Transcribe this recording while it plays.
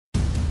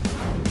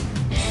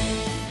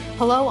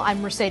Hello,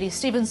 I'm Mercedes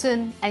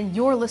Stevenson, and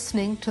you're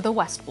listening to the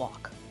West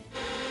Block.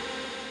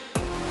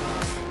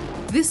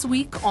 This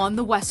week on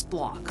the West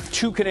Block.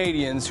 2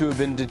 Canadians who have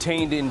been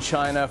detained in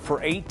China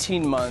for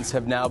 18 months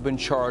have now been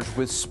charged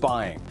with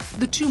spying.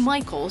 The two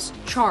Michaels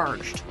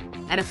charged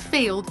and a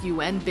failed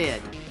UN bid.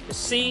 The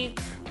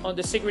seat on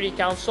the Security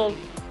Council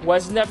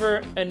was never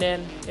an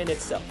end in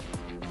itself.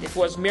 It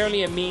was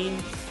merely a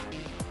means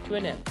to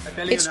an end.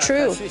 It's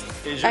true.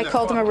 I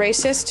called him a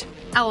racist.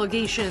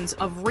 Allegations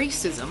of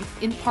racism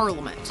in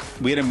Parliament.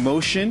 We had a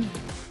motion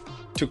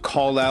to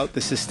call out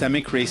the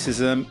systemic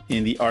racism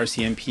in the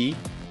RCMP.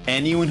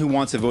 Anyone who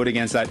wants to vote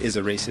against that is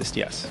a racist,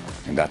 yes.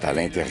 And that à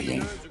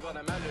l'intérieur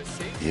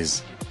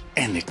is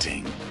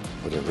anything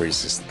but a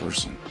racist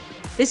person.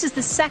 This is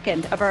the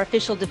second of our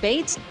official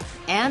debates.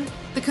 And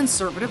the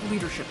Conservative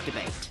leadership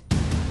debate.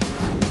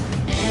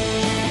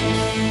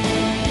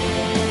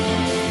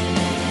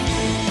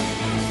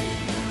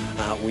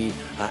 We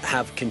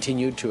have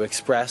continued to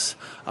express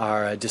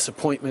our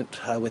disappointment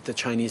with the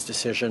Chinese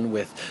decision,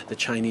 with the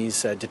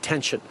Chinese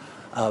detention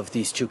of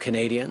these 2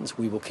 Canadians.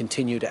 We will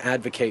continue to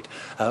advocate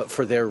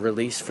for their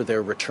release, for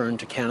their return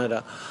to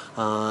Canada,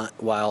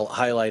 while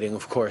highlighting,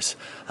 of course,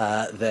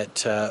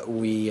 that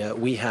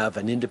we have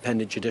an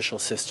independent judicial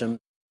system.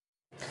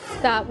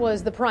 That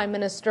was the Prime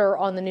Minister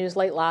on the news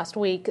late last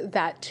week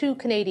that 2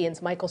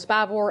 Canadians, Michael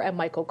Spavor and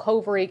Michael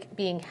Korvig,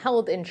 being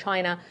held in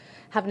China,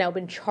 have now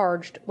been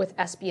charged with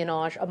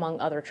espionage, among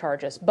other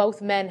charges. Both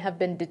men have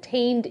been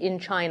detained in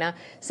China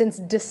since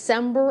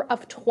December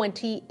of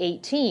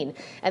 2018,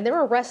 and their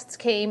arrests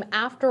came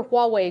after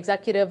Huawei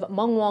Executive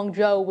Meng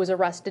Wanzhou was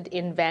arrested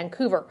in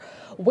Vancouver.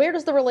 Where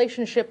does the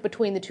relationship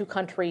between the 2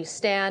 countries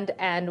stand,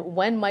 and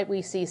when might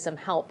we see some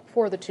help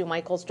for the 2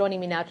 Michaels?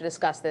 Joining me now to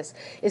discuss this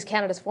is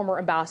Canada's former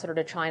ambassador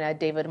to China,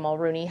 David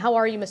Mulroney. How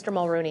are you, Mr.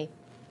 Mulroney?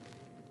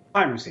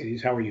 Hi,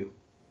 Mercedes. How are you?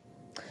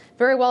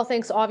 Very well,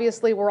 thanks.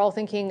 Obviously, we're all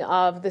thinking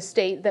of the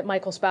state that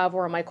Michael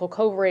Spavor and Michael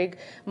Korvig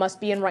must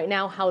be in right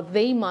now, how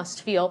they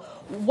must feel.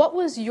 What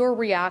was your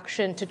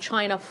reaction to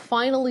China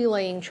finally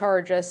laying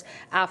charges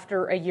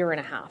after a year and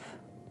a half?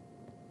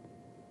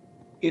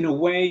 In a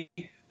way,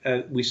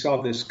 we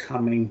saw this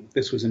coming.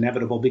 This was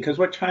inevitable because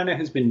what China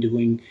has been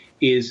doing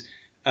is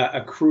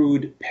a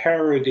crude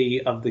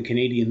parody of the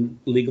Canadian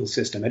legal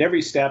system. At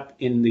every step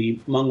in the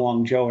Meng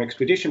Wanzhou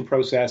extradition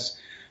process,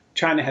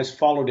 China has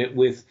followed it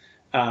with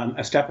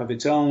a step of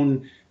its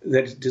own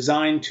that's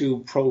designed to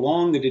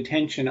prolong the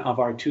detention of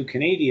our 2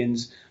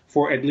 Canadians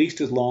for at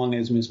least as long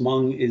as Ms.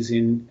 Meng is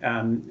in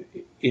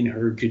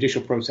her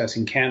judicial process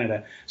in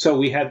Canada. So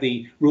we had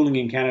the ruling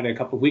in Canada a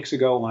couple of weeks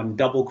ago on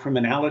double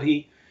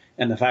criminality,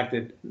 and the fact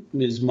that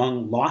Ms.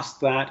 Meng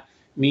lost that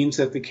means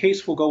that the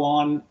case will go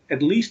on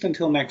at least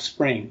until next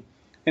spring.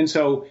 And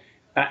so,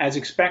 as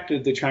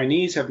expected, the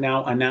Chinese have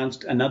now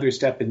announced another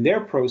step in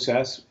their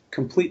process,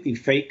 completely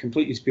fake,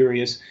 completely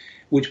spurious,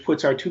 which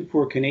puts our 2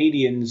 poor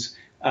Canadians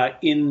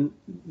in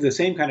the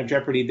same kind of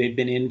jeopardy they've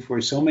been in for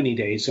so many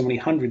days, so many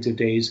hundreds of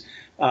days,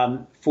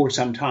 for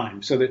some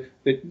time. So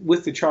that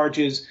with the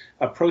charges,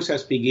 a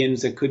process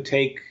begins that could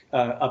take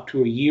up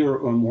to a year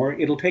or more.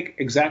 It'll take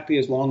exactly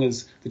as long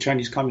as the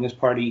Chinese Communist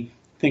Party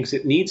thinks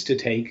it needs to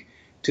take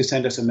to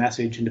send us a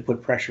message and to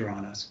put pressure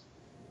on us.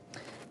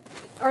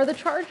 Are the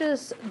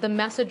charges the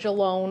message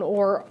alone,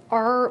 or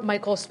are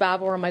Michael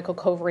Spavor and Michael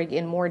Korvig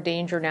in more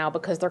danger now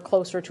because they're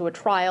closer to a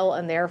trial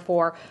and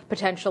therefore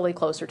potentially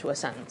closer to a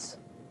sentence?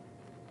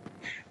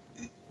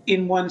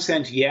 In one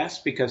sense, yes,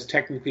 because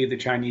technically the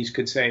Chinese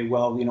could say,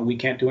 well, we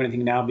can't do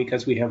anything now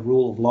because we have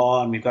rule of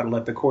law and we've got to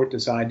let the court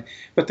decide.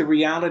 But the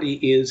reality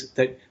is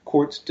that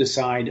courts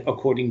decide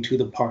according to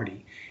the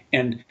party.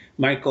 And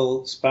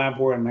Michael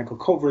Spavor and Michael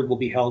Korvig will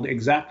be held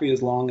exactly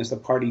as long as the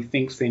party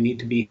thinks they need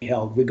to be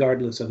held,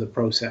 regardless of the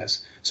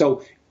process.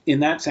 So in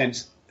that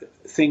sense,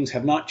 things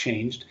have not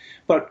changed.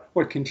 But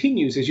what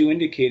continues, as you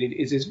indicated,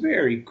 is this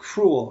very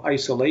cruel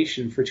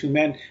isolation for 2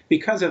 men.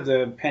 Because of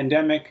the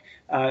pandemic,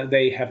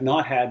 they have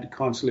not had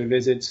consular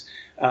visits.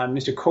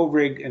 Mr.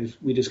 Korvig, as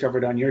we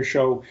discovered on your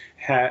show,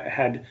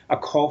 had a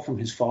call from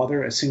his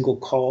father, a single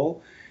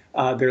call.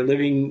 They're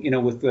living,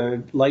 with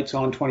the lights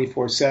on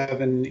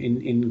 24/7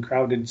 in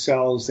crowded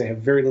cells. They have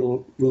very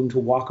little room to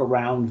walk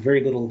around,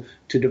 very little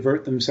to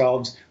divert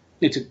themselves.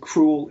 It's a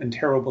cruel and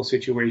terrible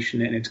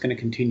situation, and it's going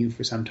to continue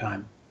for some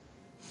time.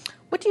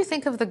 What do you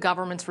think of the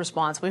government's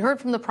response? We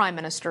heard from the Prime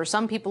Minister.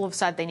 Some people have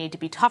said they need to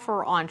be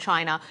tougher on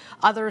China.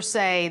 Others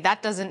say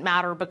that doesn't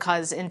matter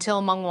because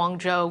until Meng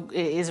Wanzhou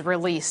is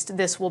released,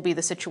 this will be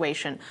the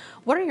situation.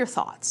 What are your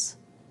thoughts?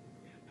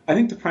 I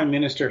think the Prime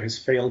Minister has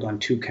failed on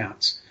 2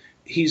 counts.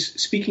 He's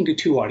speaking to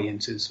 2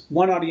 audiences.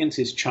 One audience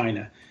is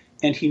China,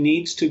 and he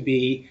needs to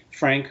be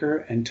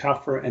franker and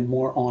tougher and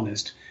more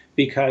honest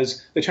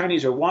because the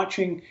Chinese are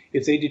watching.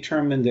 If they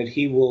determine that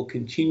he will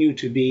continue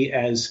to be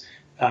as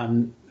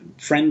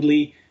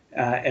friendly,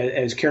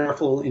 as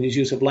careful in his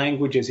use of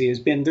language as he has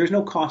been, there's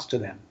no cost to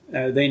them.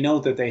 They know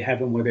that they have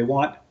him where they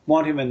want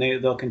him, and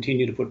they'll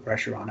continue to put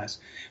pressure on us.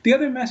 The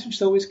other message,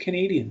 though, is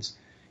Canadians.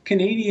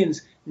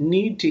 Canadians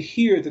need to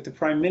hear that the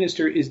Prime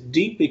Minister is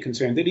deeply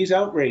concerned, that he's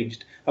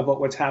outraged about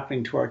what's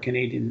happening to our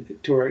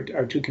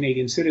two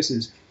Canadian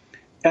citizens.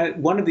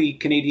 One of the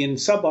Canadian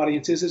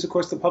sub-audiences is, of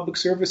course, the public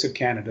service of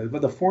Canada,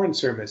 the Foreign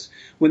Service.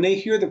 When they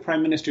hear the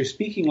Prime Minister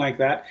speaking like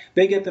that,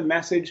 they get the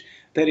message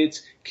that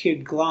it's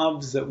kid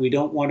gloves, that we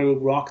don't want to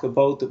rock the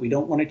boat, that we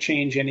don't want to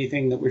change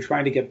anything, that we're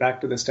trying to get back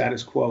to the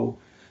status quo.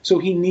 So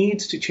he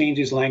needs to change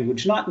his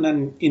language, not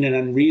in an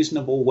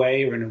unreasonable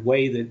way or in a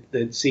way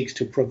that seeks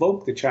to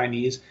provoke the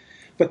Chinese,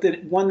 but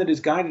that one that is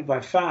guided by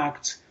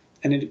facts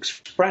and it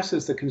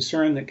expresses the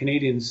concern that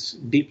Canadians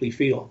deeply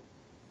feel.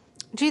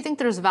 Do you think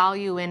there's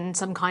value in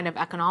some kind of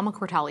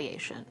economic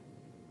retaliation?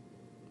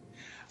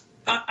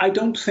 I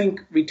don't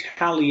think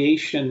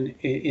retaliation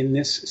in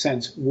this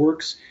sense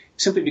works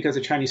simply because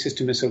the Chinese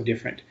system is so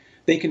different.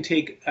 They can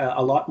take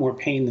a lot more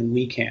pain than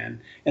we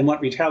can. And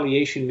what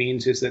retaliation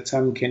means is that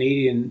some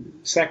Canadian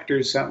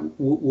sectors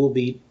will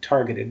be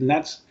targeted. And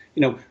that's,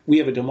 we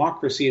have a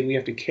democracy and we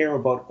have to care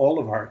about all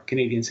of our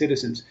Canadian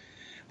citizens.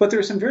 But there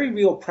are some very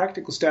real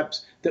practical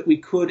steps that we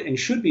could and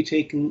should be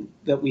taking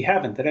that we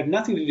haven't, that have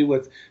nothing to do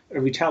with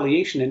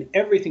retaliation and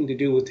everything to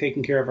do with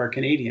taking care of our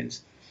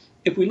Canadians.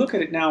 If we look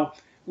at it now,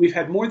 we've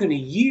had more than a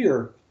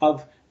year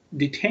of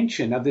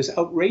detention, of this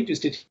outrageous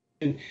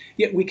detention,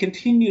 yet we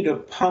continue to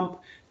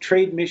pump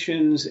trade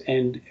missions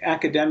and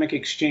academic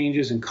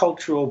exchanges and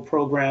cultural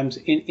programs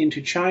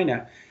into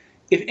China.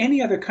 If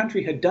any other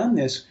country had done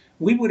this,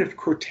 we would have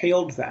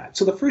curtailed that.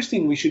 So the first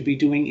thing we should be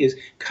doing is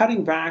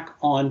cutting back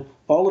on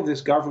all of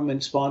this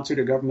government-sponsored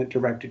or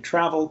government-directed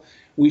travel.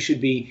 We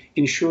should be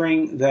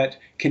ensuring that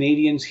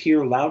Canadians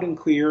hear loud and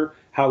clear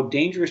how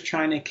dangerous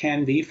China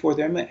can be for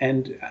them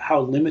and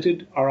how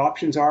limited our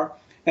options are.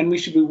 And we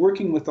should be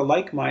working with the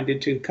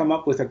like-minded to come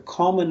up with a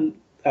common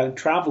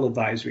travel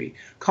advisory,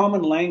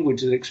 common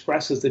language that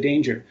expresses the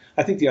danger.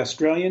 I think the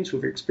Australians who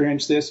have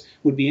experienced this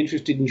would be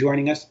interested in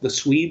joining us. The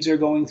Swedes are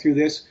going through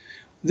this.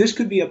 This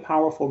could be a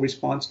powerful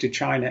response to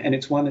China, and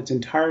it's one that's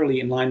entirely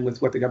in line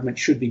with what the government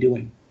should be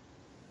doing.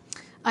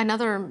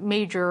 Another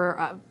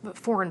major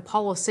foreign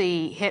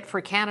policy hit for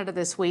Canada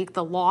this week,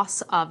 the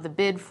loss of the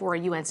bid for a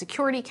UN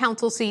Security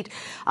Council seat.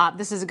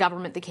 This is a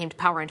government that came to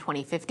power in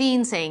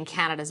 2015 saying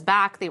Canada's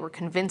back. They were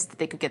convinced that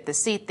they could get the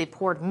seat. They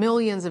poured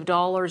millions of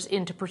dollars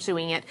into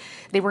pursuing it.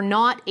 They were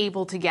not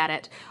able to get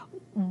it.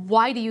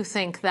 Why do you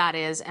think that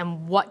is,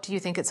 and what do you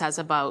think it says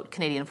about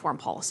Canadian foreign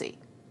policy?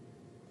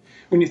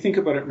 When you think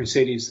about it,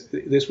 Mercedes,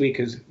 this week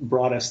has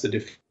brought us the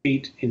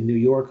defeat in New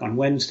York on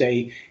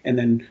Wednesday, and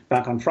then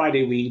back on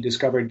Friday we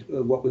discovered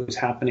what was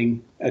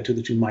happening to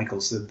the two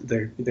Michaels.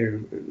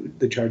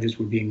 The charges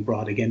were being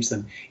brought against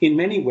them. In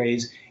many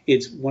ways,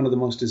 it's one of the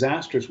most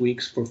disastrous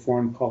weeks for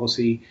foreign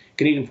policy,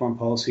 Canadian foreign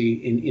policy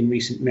in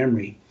recent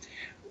memory.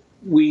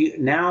 We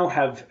now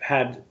have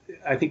had,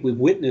 I think we've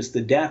witnessed the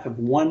death of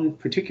one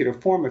particular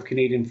form of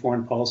Canadian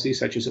foreign policy,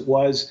 such as it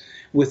was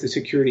with the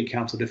Security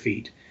Council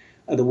defeat.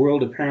 The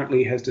world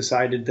apparently has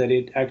decided that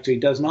it actually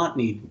does not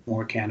need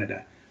more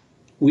Canada.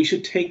 We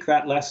should take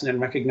that lesson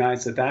and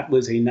recognize that that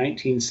was a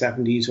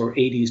 1970s or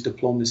 80s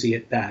diplomacy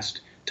at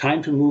best.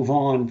 Time to move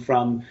on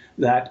from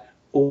that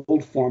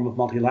old form of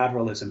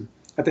multilateralism.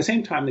 At the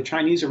same time, the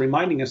Chinese are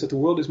reminding us that the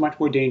world is much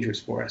more dangerous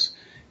for us,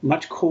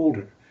 much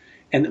colder,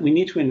 and that we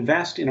need to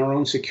invest in our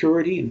own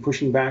security and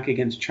pushing back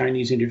against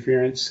Chinese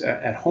interference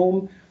at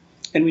home.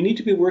 And we need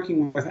to be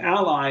working with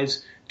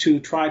allies to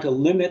try to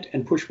limit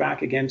and push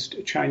back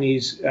against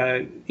Chinese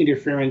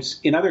interference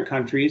in other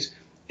countries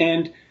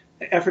and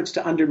efforts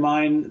to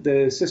undermine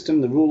the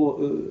system,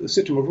 the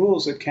system of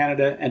rules that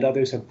Canada and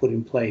others have put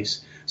in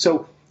place.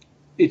 So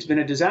it's been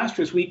a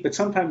disastrous week, but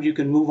sometimes you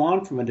can move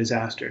on from a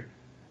disaster.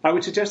 I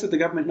would suggest that the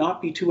government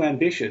not be too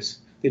ambitious.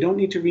 They don't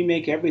need to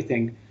remake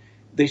everything.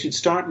 They should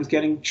start with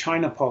getting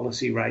China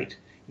policy right,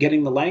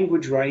 getting the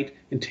language right,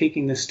 and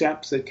taking the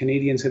steps that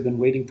Canadians have been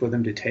waiting for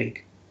them to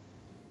take.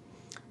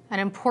 An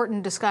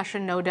important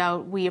discussion, no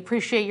doubt. We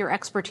appreciate your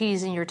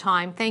expertise and your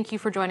time. Thank you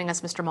for joining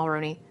us, Mr.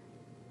 Mulroney.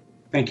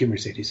 Thank you,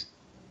 Mercedes.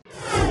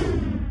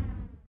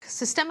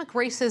 Systemic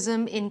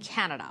racism in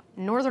Canada.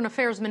 Northern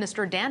Affairs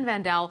Minister Dan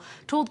Vandal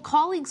told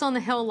colleagues on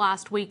the Hill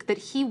last week that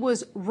he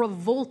was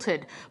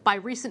revolted by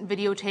recent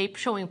videotape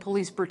showing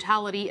police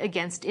brutality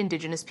against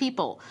Indigenous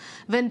people.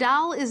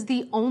 Vandal is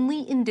the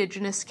only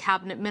Indigenous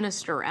cabinet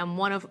minister and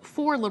one of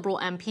 4 Liberal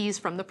MPs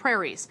from the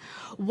prairies.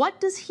 What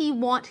does he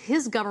want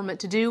his government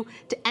to do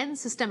to end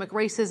systemic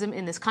racism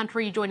in this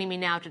country? Joining me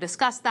now to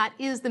discuss that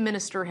is the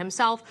minister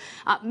himself.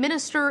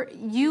 Minister,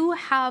 you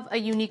have a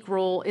unique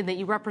role in that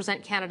you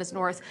represent Canada's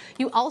North.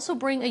 You also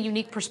bring a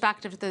unique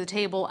perspective to the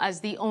table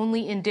as the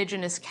only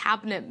Indigenous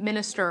cabinet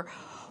minister.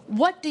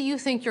 What do you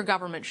think your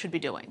government should be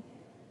doing?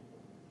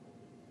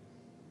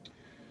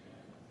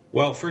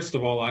 Well, first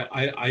of all,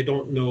 I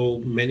don't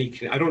know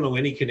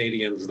any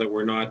Canadians that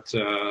were not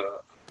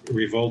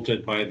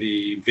revolted by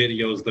the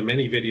videos, the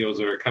many videos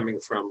that are coming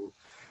from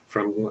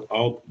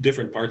all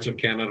different parts of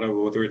Canada,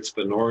 whether it's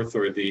the North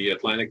or the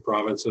Atlantic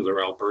provinces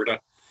or Alberta.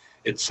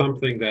 It's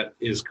something that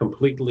is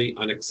completely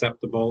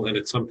unacceptable, and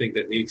it's something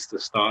that needs to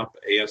stop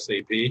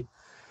ASAP.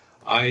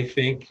 I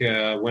think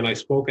when I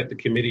spoke at the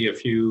committee a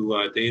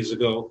few days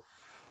ago,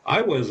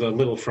 I was a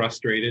little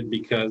frustrated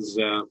because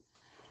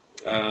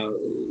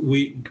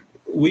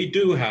we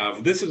do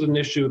have, this is an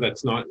issue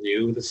that's not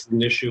new. This is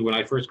an issue when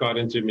I first got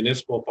into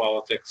municipal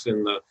politics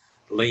in the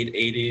late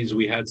 80s.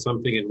 We had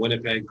something in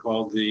Winnipeg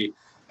called the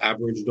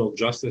Aboriginal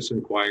Justice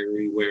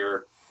Inquiry,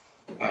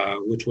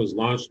 which was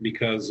launched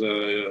because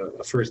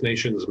a First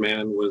Nations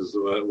man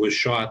was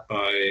shot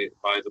by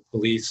the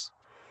police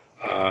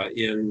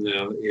in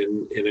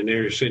an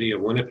inner city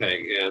of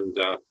Winnipeg, and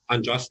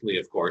unjustly,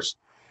 of course.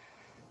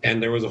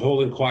 And there was a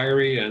whole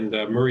inquiry, and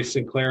Murray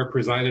Sinclair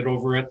presided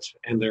over it.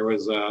 And there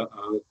was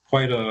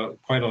quite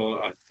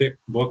a thick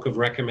book of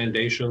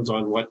recommendations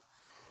on what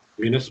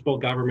municipal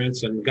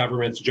governments and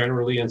governments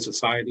generally in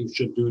society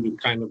should do to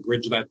kind of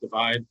bridge that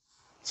divide.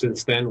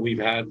 Since then, we've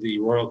had the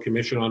Royal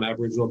Commission on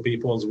Aboriginal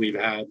Peoples. We've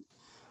had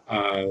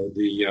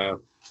the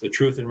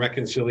Truth and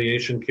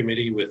Reconciliation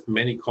Committee with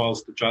many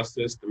calls to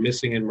justice, the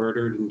Missing and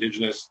Murdered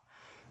Indigenous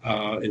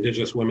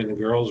Women and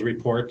Girls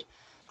report.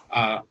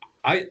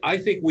 I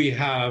think we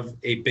have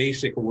a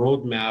basic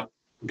roadmap.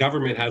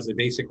 Government has a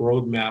basic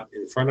roadmap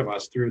in front of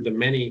us through the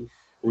many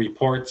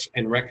reports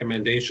and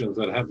recommendations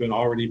that have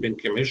already been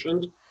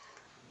commissioned.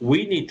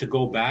 We need to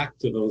go back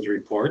to those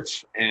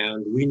reports,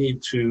 and we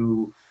need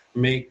to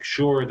make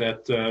sure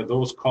that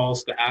those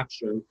calls to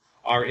action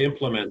are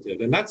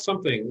implemented. And that's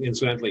something,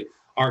 incidentally,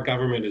 our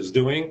government is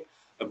doing,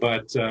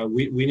 but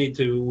we need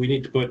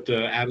to put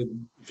added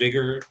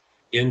vigor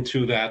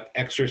into that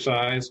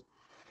exercise,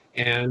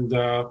 and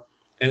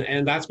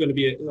that's going to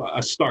be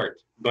a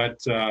start. But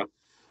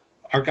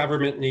our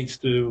government needs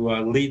to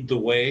lead the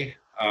way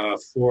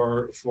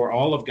for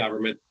all of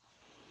government,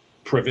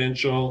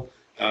 provincial,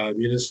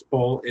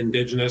 municipal,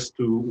 Indigenous,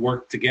 to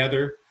work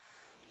together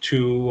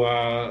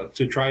to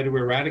try to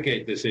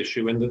eradicate this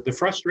issue. And the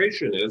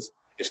frustration is,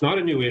 it's not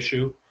a new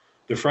issue.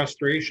 The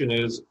frustration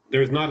is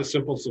there's not a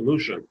simple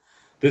solution.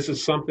 This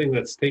is something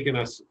that's taken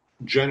us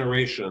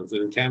generations.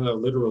 And in Canada,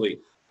 literally,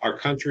 our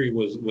country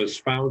was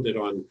founded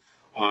on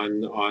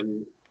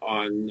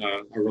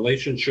a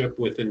relationship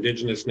with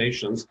Indigenous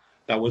nations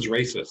that was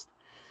racist.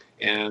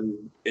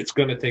 And it's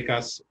going to take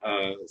us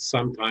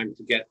some time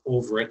to get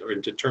over it or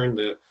to turn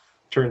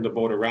the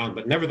boat around.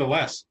 But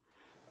nevertheless,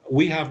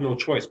 we have no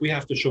choice. We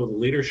have to show the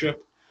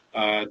leadership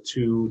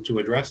to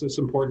address this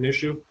important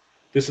issue.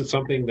 This is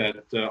something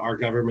that our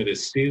government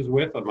is seized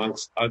with,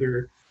 amongst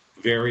other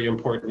very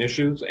important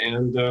issues,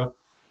 and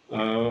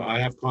I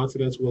have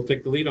confidence we'll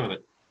take the lead on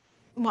it.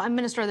 Well,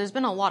 Minister, there's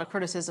been a lot of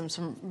criticisms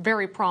from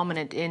very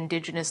prominent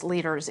Indigenous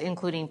leaders,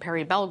 including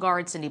Perry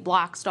Bellegarde, Cindy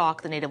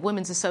Blackstock, the Native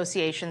Women's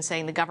Association,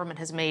 saying the government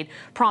has made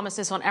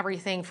promises on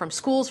everything from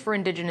schools for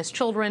Indigenous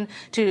children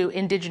to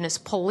Indigenous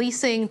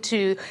policing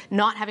to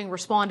not having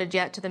responded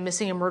yet to the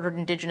Missing and Murdered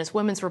Indigenous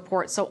Women's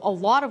report. So a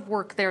lot of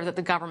work there that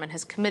the government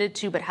has committed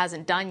to but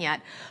hasn't done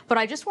yet. But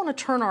I just want to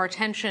turn our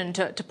attention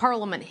to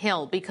Parliament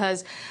Hill,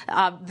 because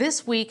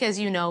this week, as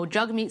you know,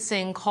 Jagmeet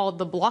Singh called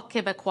the Bloc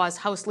Quebecois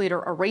House Leader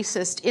a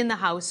racist in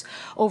the House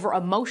over a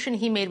motion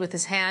he made with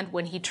his hand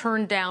when he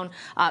turned down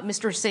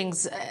Mr.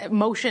 Singh's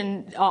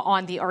motion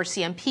on the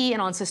RCMP and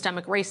on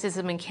systemic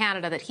racism in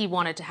Canada that he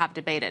wanted to have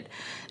debated.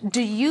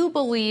 Do you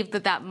believe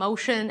that that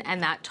motion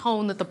and that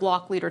tone that the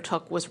Bloc leader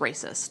took was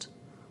racist?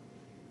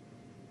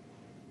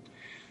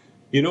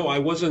 You know, I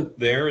wasn't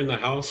there in the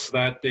House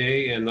that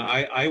day, and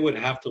I would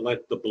have to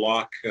let the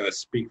Bloc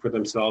speak for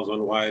themselves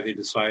on why they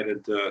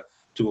decided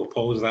to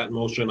oppose that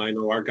motion. I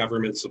know our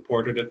government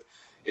supported it.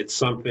 It's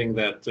something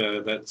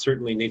that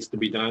certainly needs to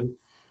be done.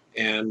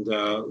 And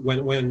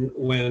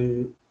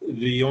when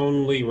the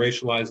only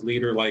racialized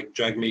leader like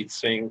Jagmeet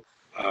Singh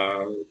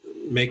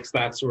makes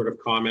that sort of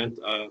comment,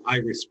 I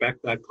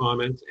respect that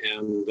comment,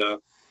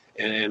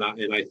 and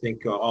I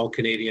think all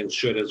Canadians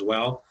should as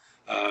well.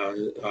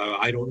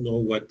 I don't know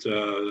what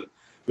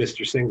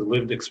Mr. Singh's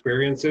lived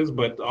experience is,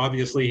 but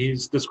obviously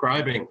he's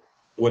describing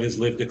what his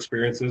lived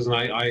experience is, and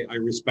I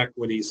respect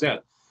what he said.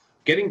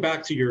 Getting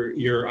back to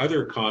your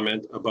other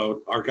comment about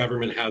our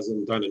government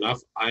hasn't done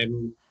enough,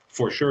 I'm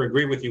for sure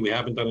agree with you, we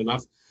haven't done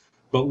enough,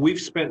 but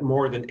we've spent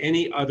more than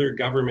any other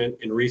government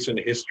in recent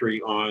history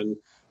on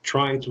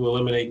trying to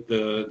eliminate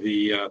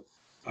the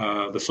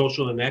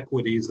social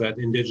inequities that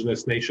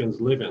Indigenous nations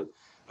live in.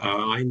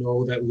 I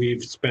know that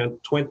we've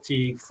spent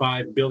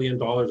 $25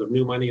 billion of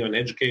new money on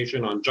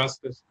education, on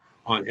justice,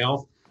 on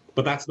health,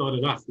 but that's not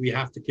enough. We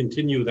have to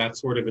continue that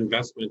sort of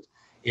investment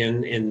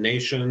in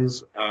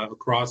nations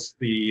across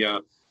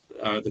the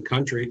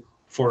country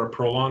for a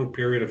prolonged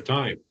period of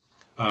time,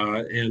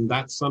 and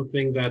that's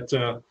something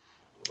that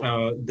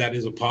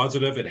is a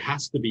positive. It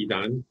has to be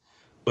done,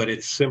 but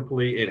it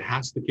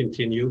has to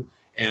continue,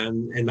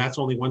 and that's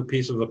only one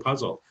piece of the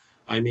puzzle.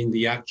 I mean,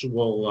 the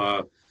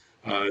actual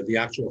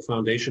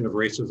foundation of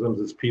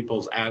racism is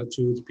people's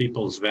attitudes,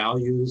 people's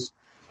values,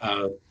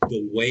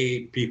 the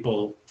way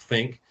people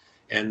think,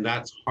 and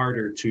that's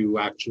harder to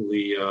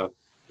actually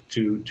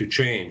to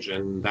change,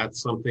 and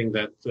that's something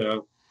that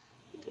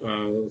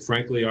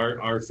frankly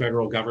our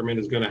federal government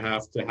is going to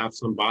have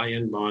some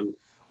buy-in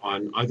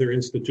other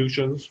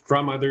institutions,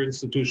 from other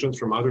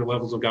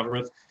levels of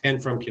government,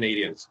 and from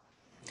Canadians.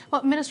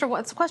 Well, Minister,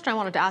 it's a question I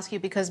wanted to ask you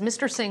because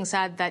Mr. Singh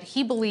said that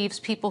he believes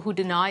people who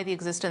deny the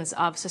existence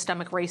of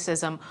systemic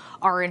racism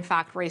are in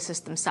fact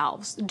racist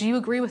themselves. Do you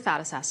agree with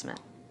that assessment?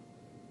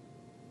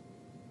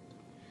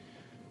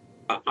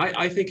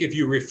 I think if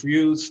you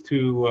refuse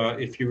to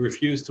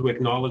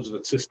acknowledge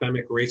that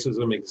systemic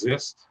racism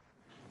exists,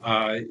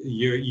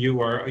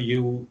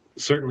 you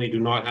certainly do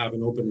not have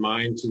an open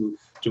mind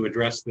to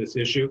address this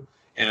issue,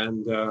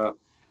 and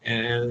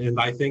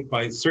I think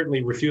by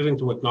certainly refusing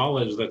to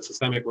acknowledge that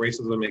systemic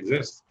racism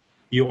exists,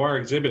 you are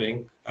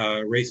exhibiting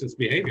racist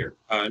behavior.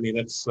 I mean,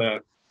 it's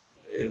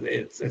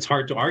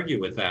hard to argue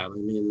with that. I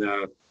mean,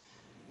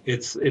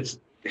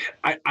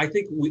 I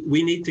think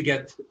we need to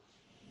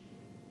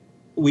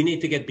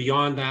get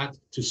beyond that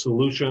to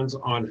solutions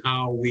on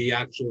how we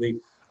actually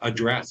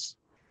address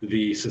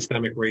the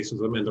systemic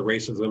racism and the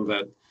racism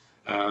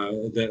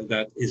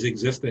that is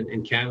existent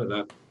in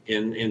Canada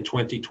in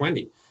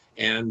 2020.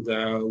 And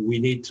we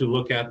need to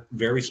look at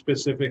very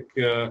specific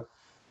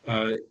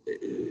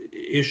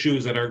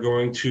issues that are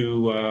going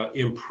to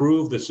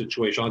improve the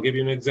situation. I'll give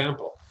you an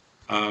example.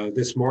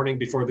 This morning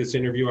before this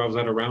interview, I was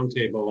at a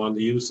roundtable on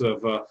the use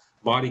of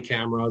body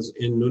cameras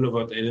in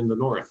Nunavut and in the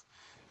north.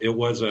 It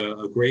was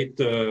a great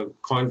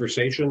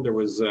conversation. There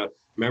was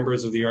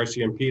members of the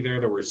RCMP there.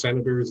 There were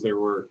senators. There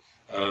were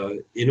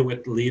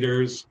Inuit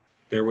leaders.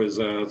 There was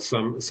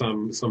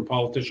some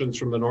politicians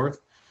from the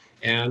north,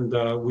 and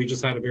we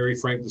just had a very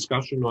frank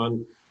discussion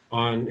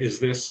on is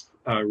this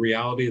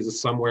reality? Is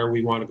this somewhere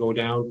we want to go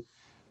down?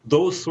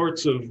 Those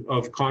sorts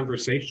of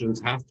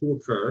conversations have to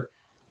occur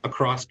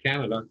across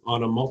Canada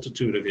on a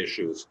multitude of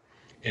issues,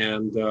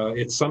 and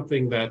it's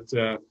something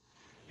that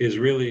is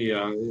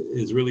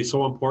really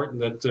so important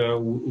that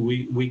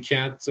we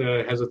can't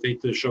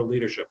hesitate to show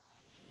leadership,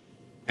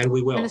 and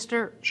we will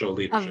show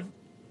leadership.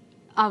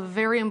 A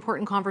very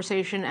important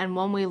conversation and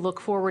one we look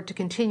forward to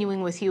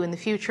continuing with you in the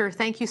future.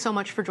 Thank you so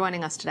much for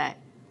joining us today.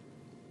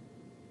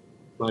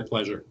 My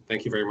pleasure.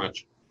 Thank you very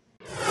much.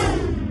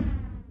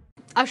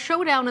 A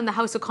showdown in the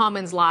House of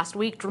Commons last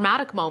week,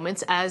 dramatic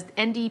moments as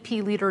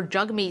NDP leader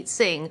Jagmeet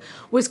Singh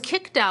was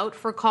kicked out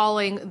for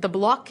calling the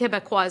Bloc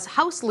Quebecois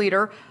House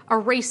leader a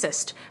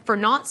racist for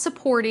not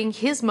supporting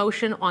his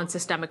motion on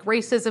systemic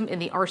racism in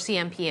the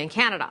RCMP in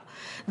Canada.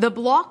 The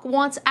Bloc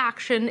wants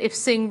action if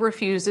Singh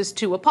refuses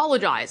to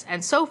apologize,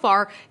 and so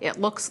far it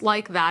looks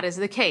like that is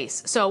the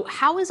case. So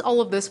how is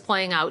all of this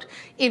playing out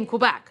in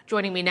Quebec?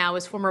 Joining me now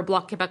is former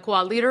Bloc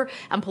Quebecois leader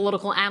and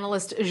political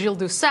analyst Gilles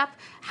Duceppe.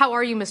 How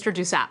are you, Mr.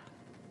 Duceppe?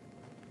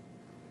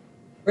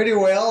 Pretty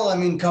well. I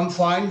mean,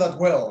 confined, but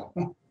well.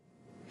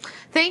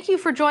 Thank you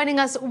for joining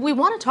us. We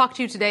want to talk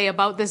to you today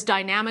about this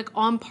dynamic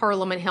on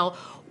Parliament Hill.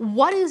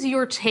 What is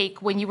your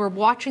take when you were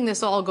watching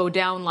this all go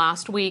down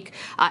last week,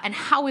 and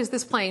how is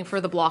this playing for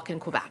the Bloc in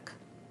Quebec?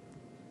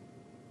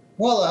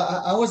 Well,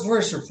 I was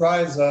very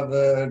surprised of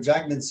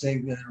Jagmeet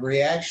Singh's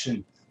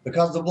reaction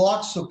because the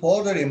Bloc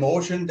supported a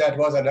motion that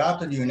was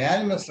adopted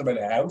unanimously by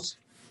the House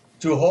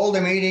to hold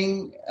a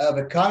meeting of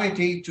a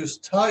committee to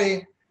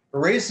study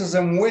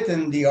racism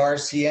within the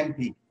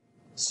RCMP.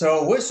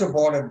 So we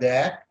supported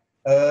that.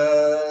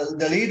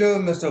 The leader,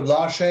 Mr.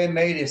 Blanchet,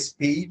 made a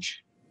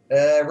speech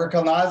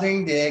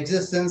recognizing the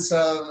existence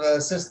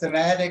of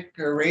systematic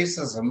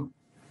racism.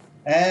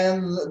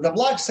 And the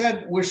Bloc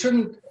said we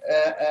shouldn't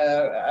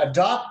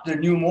adopt the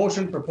new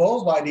motion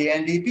proposed by the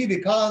NDP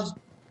because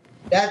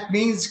that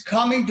means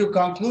coming to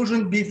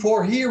conclusion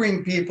before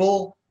hearing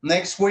people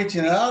next week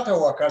in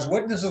Ottawa, because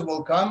witnesses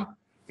will come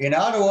in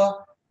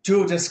Ottawa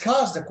to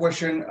discuss the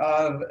question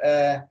of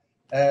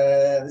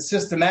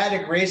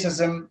systematic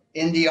racism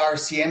in the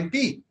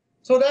RCMP.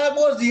 So that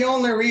was the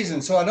only reason.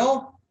 So I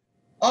don't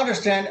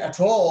understand at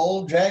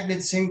all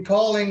Jagmeet Singh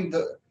calling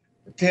the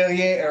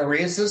Terrien a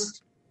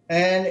racist.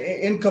 And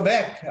in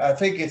Quebec, I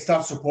think it's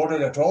not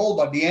supported at all,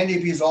 but the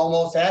NDP is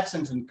almost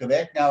absent in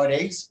Quebec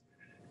nowadays.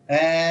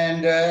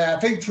 And I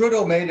think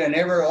Trudeau made an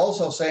error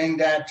also saying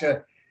that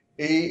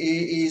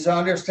he's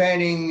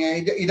understanding,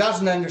 he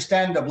doesn't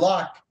understand the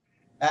Bloc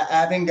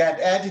having that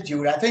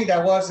attitude. I think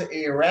that was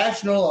a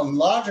rational and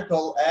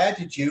logical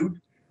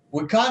attitude.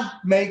 We can't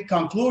make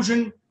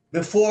conclusion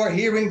before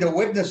hearing the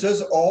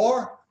witnesses,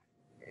 or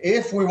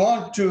if we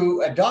want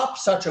to adopt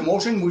such a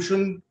motion, we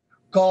shouldn't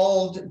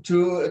call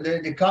to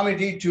the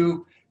committee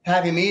to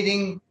have a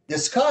meeting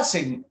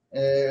discussing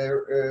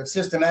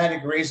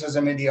systematic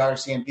racism in the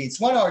RCMP. It's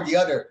one or the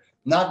other,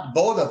 not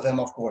both of them,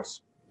 of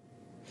course.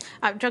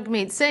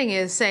 Jagmeet Singh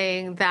is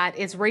saying that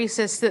it's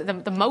racist,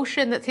 that the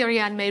motion that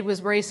Terrien made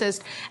was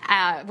racist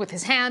with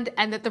his hand,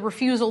 and that the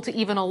refusal to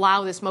even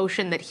allow this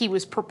motion that he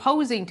was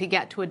proposing to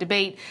get to a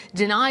debate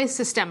denies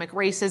systemic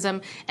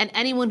racism, and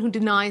anyone who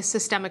denies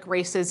systemic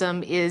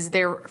racism is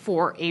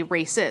therefore a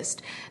racist.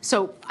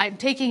 So I'm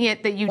taking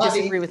it that you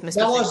disagree with Mr.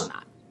 Singh on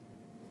that.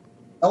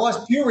 That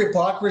was pure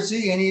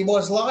hypocrisy, and he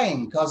was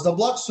lying, because the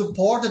Bloc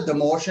supported the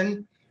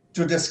motion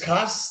to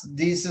discuss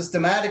the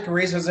systematic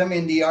racism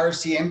in the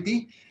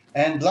RCMP.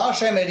 And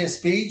Blanchet made a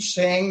speech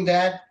saying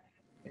that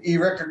he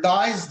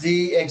recognized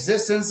the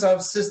existence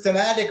of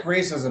systematic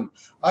racism.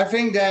 I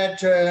think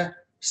that the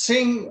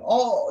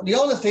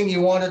only thing he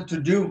wanted to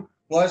do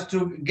was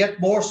to get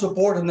more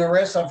support in the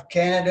rest of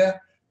Canada,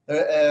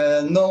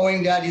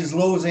 knowing that he's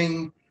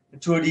losing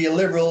to the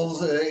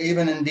Liberals,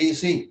 even in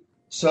DC.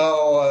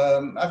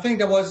 So I think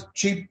that was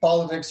cheap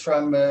politics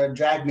from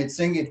Jagmeet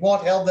Singh. It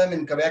won't help them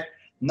in Quebec,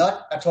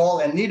 not at all,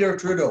 and neither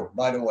Trudeau,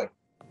 by the way.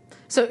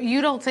 So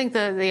you don't think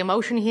the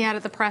emotion he had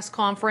at the press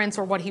conference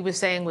or what he was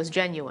saying was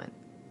genuine?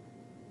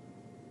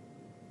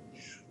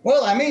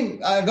 Well, I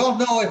mean, I don't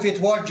know if it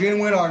was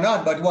genuine or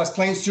not, but it was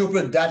plain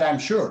stupid, that I'm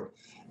sure.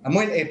 And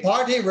when a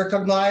party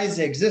recognized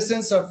the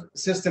existence of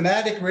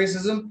systematic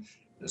racism,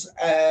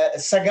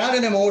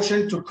 seconded a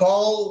motion to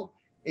call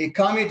a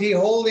committee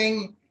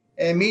holding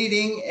a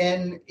meeting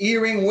and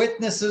hearing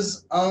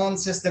witnesses on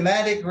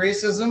systematic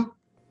racism.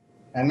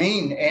 I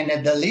mean,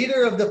 and the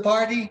leader of the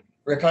party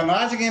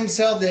recognizing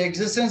himself the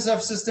existence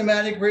of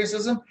systematic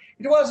racism,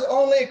 it was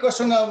only a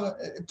question of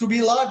to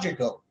be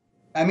logical.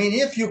 I mean,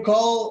 if you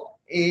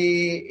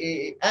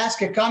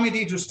ask a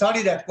committee to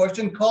study that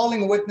question,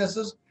 calling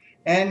witnesses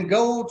and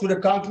go to the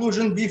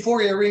conclusion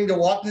before hearing the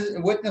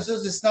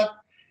witnesses, it's not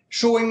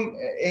showing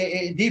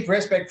a deep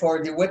respect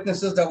for the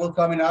witnesses that will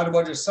come in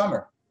Ottawa this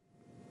summer.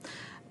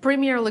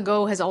 Premier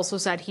Legault has also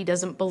said he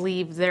doesn't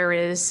believe there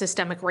is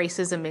systemic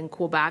racism in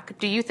Quebec.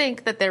 Do you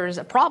think that there is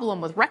a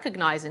problem with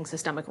recognizing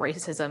systemic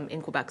racism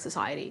in Quebec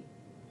society?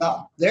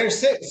 There's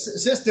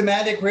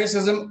systematic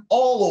racism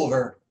all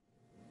over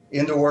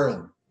in the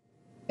world,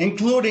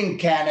 including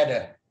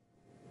Canada.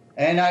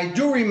 And I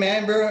do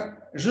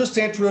remember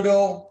Justin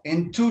Trudeau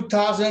in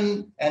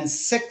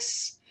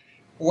 2006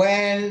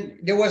 when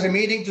there was a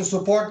meeting to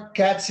support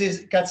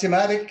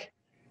Kaczmarek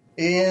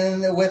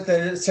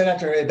with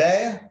Senator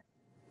Hébert.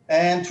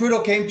 And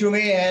Trudeau came to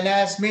me and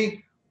asked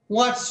me,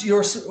 what is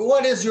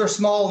your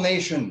small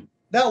nation?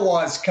 That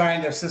was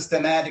kind of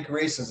systematic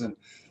racism.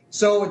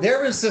 So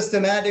there is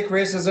systematic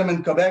racism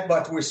in Quebec,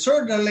 but we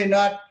certainly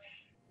not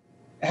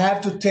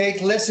have to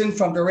take lesson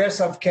from the rest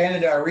of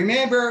Canada. I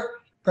remember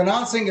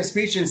pronouncing a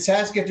speech in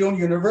Saskatoon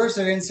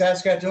University in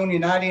Saskatoon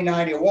in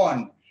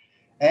 1991.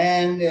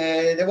 And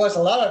there was a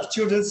lot of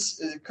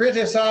students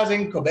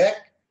criticizing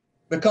Quebec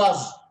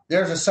because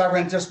there's a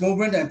sovereigntist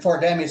movement and for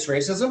them it's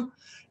racism.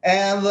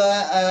 And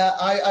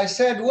I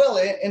said, well,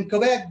 in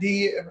Quebec,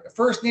 the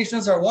First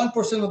Nations are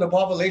 1% of the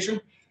population,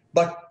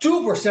 but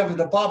 2% of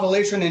the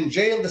population in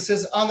jail. This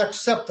is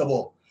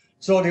unacceptable.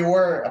 So they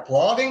were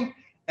applauding.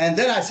 And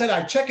then I said,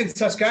 I checked in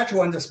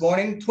Saskatchewan this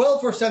morning,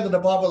 12% of the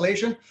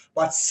population,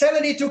 but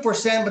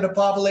 72% of the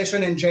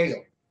population in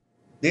jail.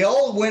 They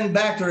all went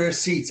back to their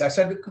seats. I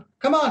said,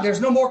 come on,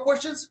 there's no more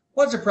questions?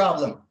 What's the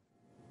problem?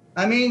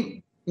 I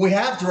mean, we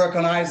have to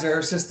recognize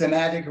there's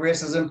systematic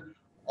racism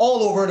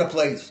all over the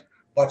place.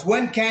 But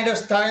when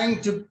Canada's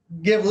trying to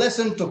give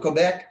lesson to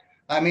Quebec,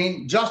 I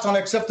mean, just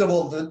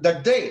unacceptable.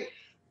 The day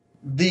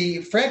the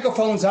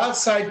Francophones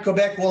outside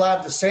Quebec will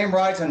have the same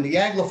rights and the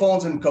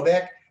Anglophones in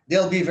Quebec,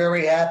 they'll be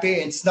very happy.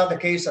 It's not the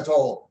case at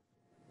all.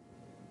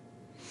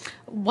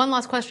 One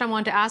last question I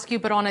wanted to ask you,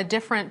 but on a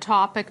different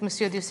topic,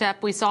 Monsieur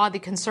Duceppe. We saw the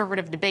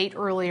Conservative debate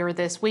earlier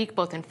this week,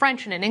 both in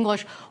French and in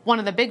English. One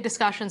of the big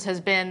discussions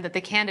has been that the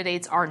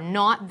candidates are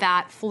not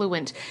that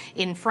fluent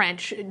in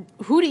French.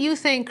 Who do you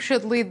think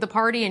should lead the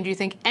party, and do you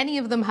think any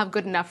of them have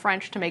good enough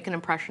French to make an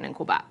impression in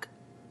Quebec?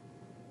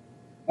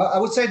 I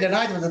would say the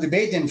night of the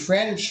debate in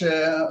French,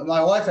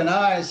 my wife and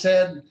I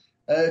said,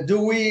 do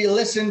we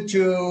listen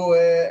to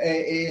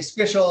a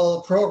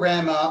special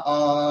program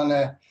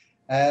on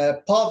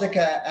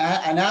political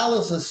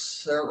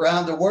analysis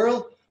around the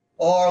world,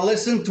 or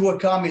listen to a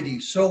comedy?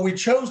 So we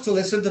chose to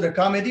listen to the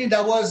comedy.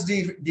 That was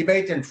the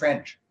debate in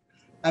French.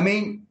 I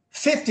mean,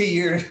 50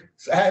 years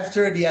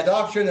after the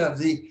adoption of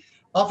the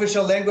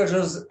Official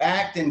Languages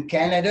Act in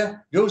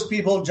Canada, those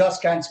people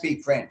just can't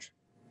speak French.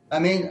 I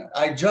mean,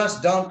 I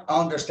just don't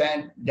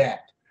understand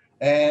that.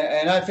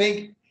 And I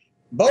think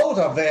both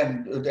of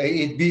them,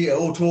 it be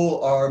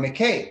O'Toole or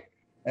McKay,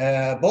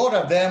 both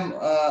of them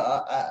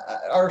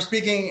are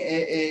speaking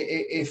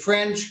a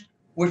French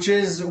which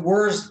is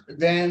worse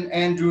than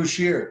Andrew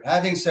Scheer.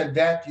 Having said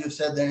that,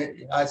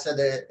 I said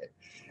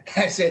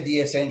the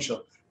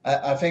essential.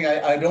 I think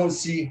I don't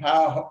see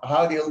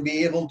how they'll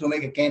be able to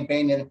make a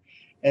campaign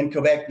in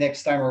Quebec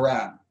next time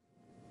around.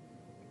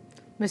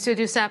 Monsieur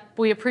Duceppe,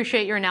 we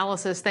appreciate your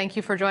analysis. Thank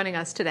you for joining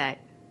us today.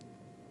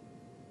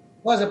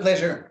 It was a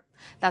pleasure.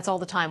 That's all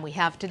the time we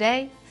have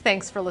today.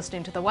 Thanks for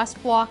listening to the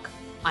West Block.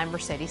 I'm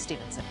Mercedes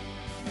Stevenson.